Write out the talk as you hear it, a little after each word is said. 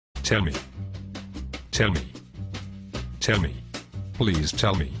Tell me. Tell me. Tell me. Please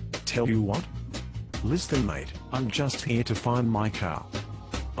tell me. Tell you what? Listen mate, I'm just here to find my car.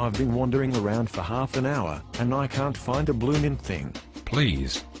 I've been wandering around for half an hour, and I can't find a bloomin' thing.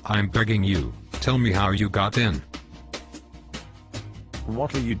 Please, I'm begging you, tell me how you got in.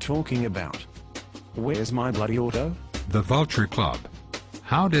 What are you talking about? Where's my bloody auto? The Vulture Club.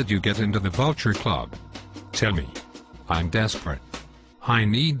 How did you get into the Vulture Club? Tell me. I'm desperate. I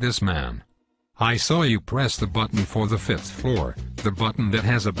need this man. I saw you press the button for the 5th floor, the button that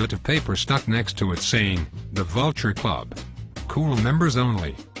has a bit of paper stuck next to it saying, the Vulture Club. Cool members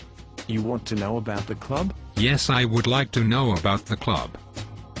only. You want to know about the club? Yes, I would like to know about the club.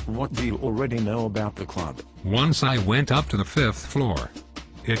 What do you already know about the club? Once I went up to the 5th floor.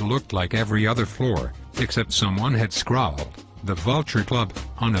 It looked like every other floor, except someone had scrawled, the Vulture Club,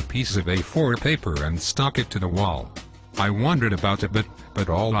 on a piece of A4 paper and stuck it to the wall. I wondered about it but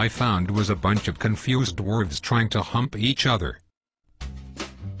all I found was a bunch of confused dwarves trying to hump each other.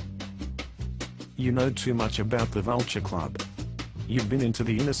 You know too much about the Vulture Club. You've been into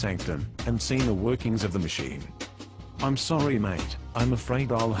the inner sanctum, and seen the workings of the machine. I'm sorry mate, I'm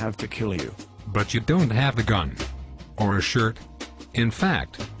afraid I'll have to kill you. But you don't have a gun. Or a shirt. In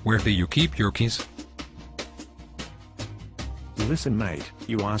fact, where do you keep your keys? Listen mate,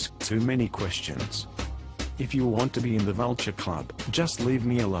 you ask too many questions. If you want to be in the Vulture Club, just leave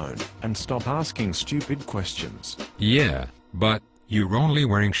me alone, and stop asking stupid questions. Yeah, but you're only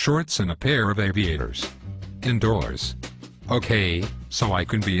wearing shorts and a pair of aviators. Indoors. Okay, so I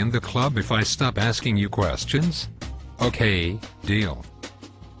can be in the club if I stop asking you questions? Okay, deal.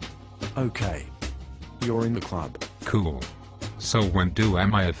 Okay. You're in the club. Cool. So when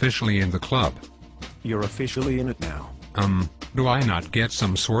am I officially in the club? You're officially in it now. Do I not get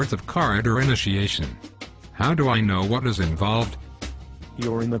some sort of card or initiation? How do I know what is involved?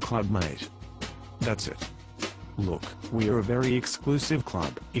 You're in the club mate. That's it. Look, we're a very exclusive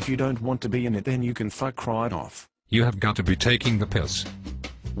club. If you don't want to be in it then you can fuck right off. You have got to be taking the piss.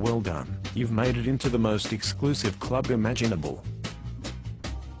 Well done, you've made it into the most exclusive club imaginable.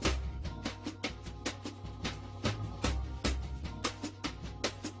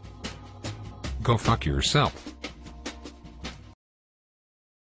 Go fuck yourself.